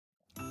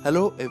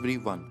Hello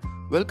everyone,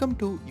 welcome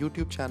to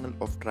YouTube channel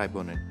of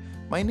Tribonet.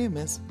 My name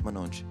is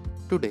Manoj.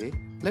 Today,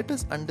 let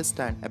us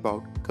understand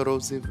about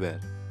corrosive wear.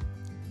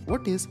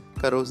 What is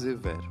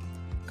corrosive wear?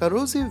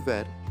 Corrosive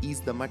wear is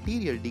the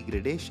material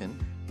degradation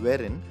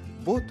wherein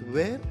both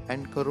wear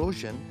and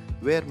corrosion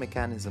wear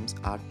mechanisms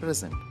are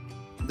present.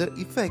 The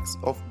effects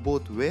of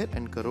both wear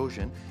and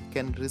corrosion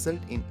can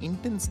result in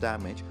intense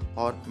damage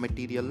or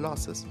material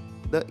losses.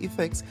 The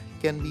effects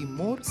can be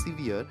more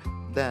severe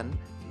than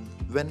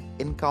when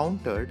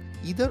encountered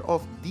either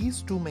of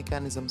these two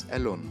mechanisms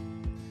alone.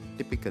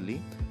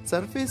 Typically,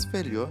 surface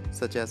failure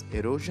such as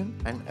erosion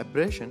and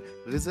abrasion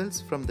results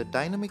from the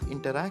dynamic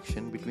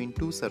interaction between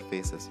two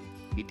surfaces.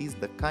 It is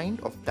the kind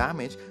of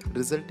damage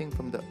resulting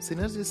from the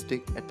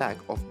synergistic attack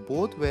of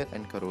both wear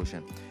and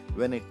corrosion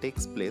when it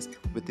takes place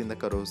within the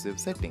corrosive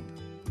setting.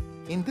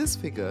 In this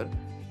figure,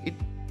 it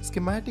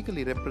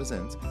schematically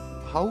represents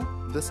how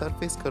the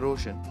surface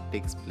corrosion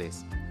takes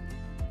place.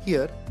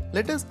 Here,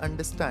 let us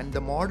understand the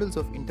models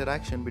of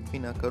interaction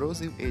between a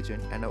corrosive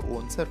agent and our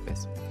own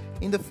surface.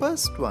 In the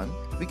first one,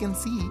 we can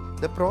see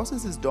the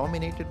process is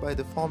dominated by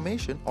the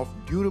formation of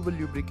durable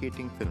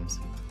lubricating films.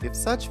 If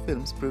such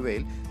films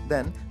prevail,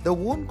 then the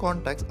wound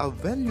contacts are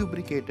well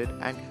lubricated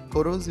and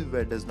corrosive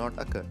wear does not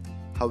occur.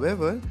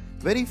 However,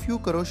 very few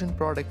corrosion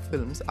product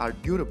films are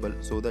durable,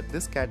 so that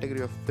this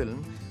category of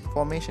film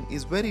formation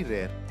is very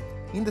rare.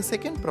 In the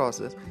second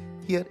process,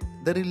 here,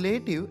 the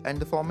relative and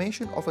the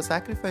formation of a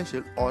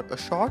sacrificial or a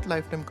short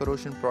lifetime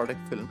corrosion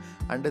product film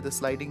under the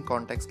sliding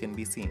contacts can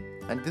be seen,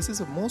 and this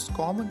is a most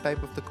common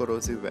type of the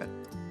corrosive wear.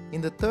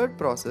 In the third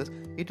process,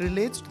 it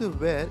relates to the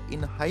wear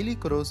in highly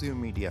corrosive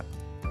media.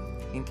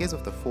 In case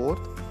of the fourth,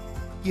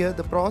 here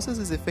the process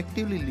is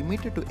effectively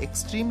limited to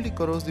extremely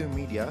corrosive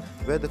media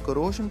where the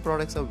corrosion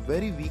products are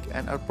very weak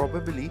and are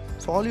probably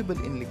soluble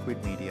in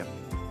liquid media.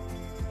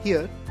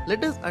 Here,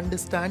 let us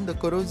understand the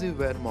corrosive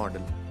wear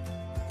model.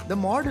 The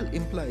model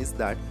implies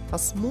that a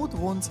smooth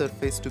wound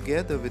surface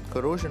together with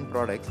corrosion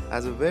products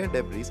as a wear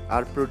debris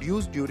are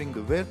produced during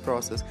the wear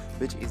process,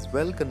 which is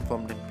well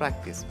confirmed in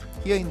practice.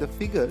 Here in the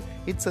figure,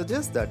 it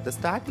suggests that the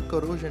static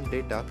corrosion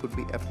data could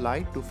be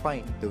applied to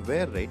find the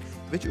wear rate,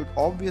 which would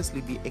obviously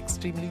be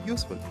extremely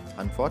useful.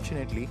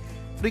 Unfortunately,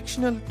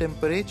 frictional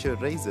temperature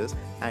rises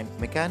and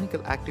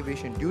mechanical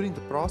activation during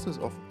the process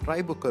of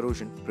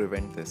tribocorrosion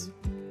prevent this.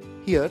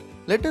 Here,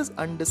 let us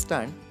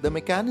understand the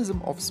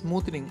mechanism of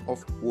smoothening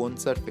of wound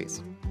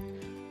surface.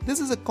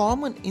 This is a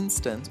common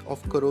instance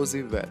of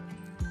corrosive wear,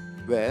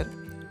 where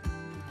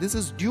this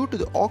is due to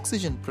the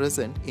oxygen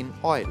present in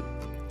oil.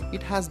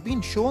 It has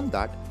been shown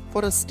that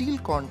for a steel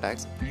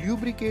contacts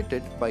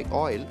lubricated by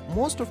oil,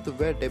 most of the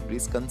wear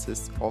debris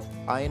consists of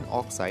iron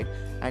oxide,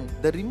 and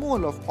the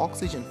removal of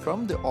oxygen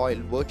from the oil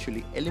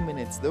virtually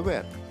eliminates the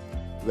wear.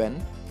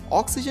 When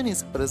oxygen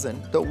is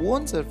present, the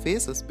wound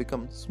surfaces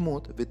become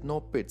smooth with no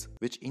pits,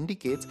 which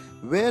indicates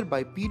wear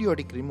by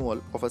periodic removal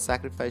of a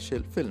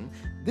sacrificial film.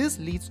 This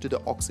leads to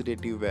the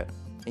oxidative wear.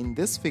 In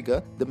this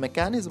figure, the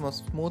mechanism of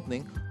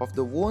smoothing of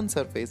the wound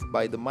surface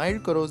by the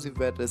mild corrosive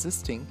wear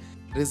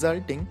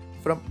resulting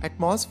from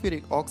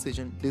atmospheric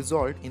oxygen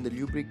dissolved in the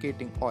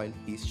lubricating oil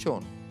is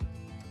shown.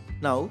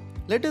 Now,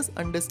 let us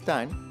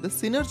understand the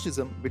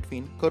synergism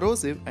between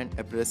corrosive and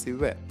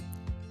abrasive wear.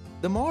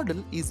 The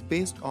model is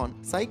based on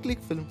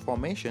cyclic film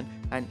formation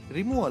and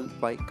removal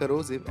by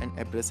corrosive and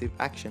abrasive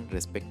action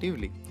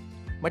respectively.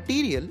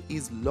 Material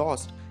is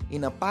lost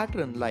in a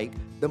pattern like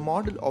the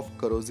model of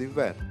corrosive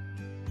wear.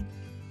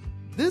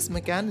 This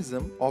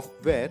mechanism of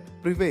wear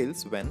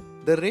prevails when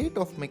the rate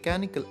of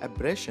mechanical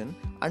abrasion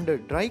under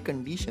dry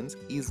conditions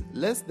is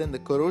less than the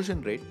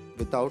corrosion rate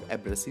without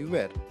abrasive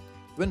wear.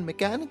 When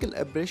mechanical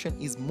abrasion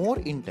is more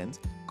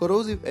intense,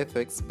 corrosive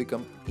effects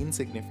become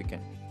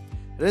insignificant.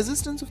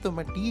 Resistance of the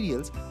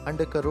materials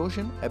under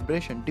corrosion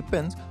abrasion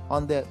depends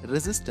on their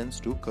resistance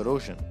to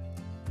corrosion.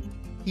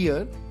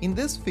 Here, in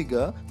this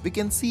figure, we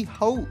can see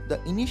how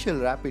the initial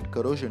rapid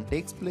corrosion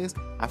takes place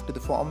after the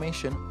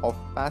formation of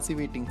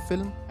passivating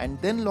film and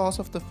then loss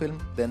of the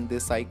film, then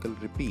this cycle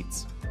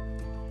repeats.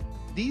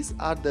 These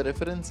are the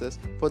references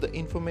for the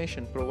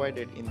information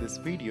provided in this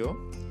video.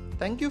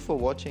 Thank you for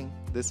watching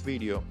this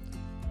video.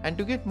 And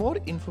to get more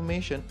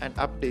information and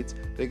updates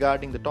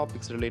regarding the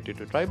topics related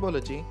to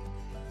tribology,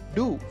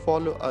 do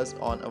follow us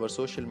on our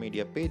social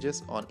media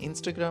pages on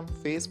Instagram,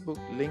 Facebook,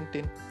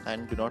 LinkedIn,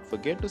 and do not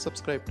forget to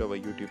subscribe to our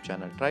YouTube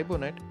channel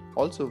Tribonet.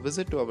 Also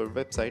visit to our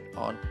website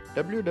on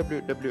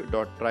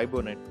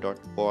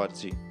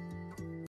www.tribonet.org.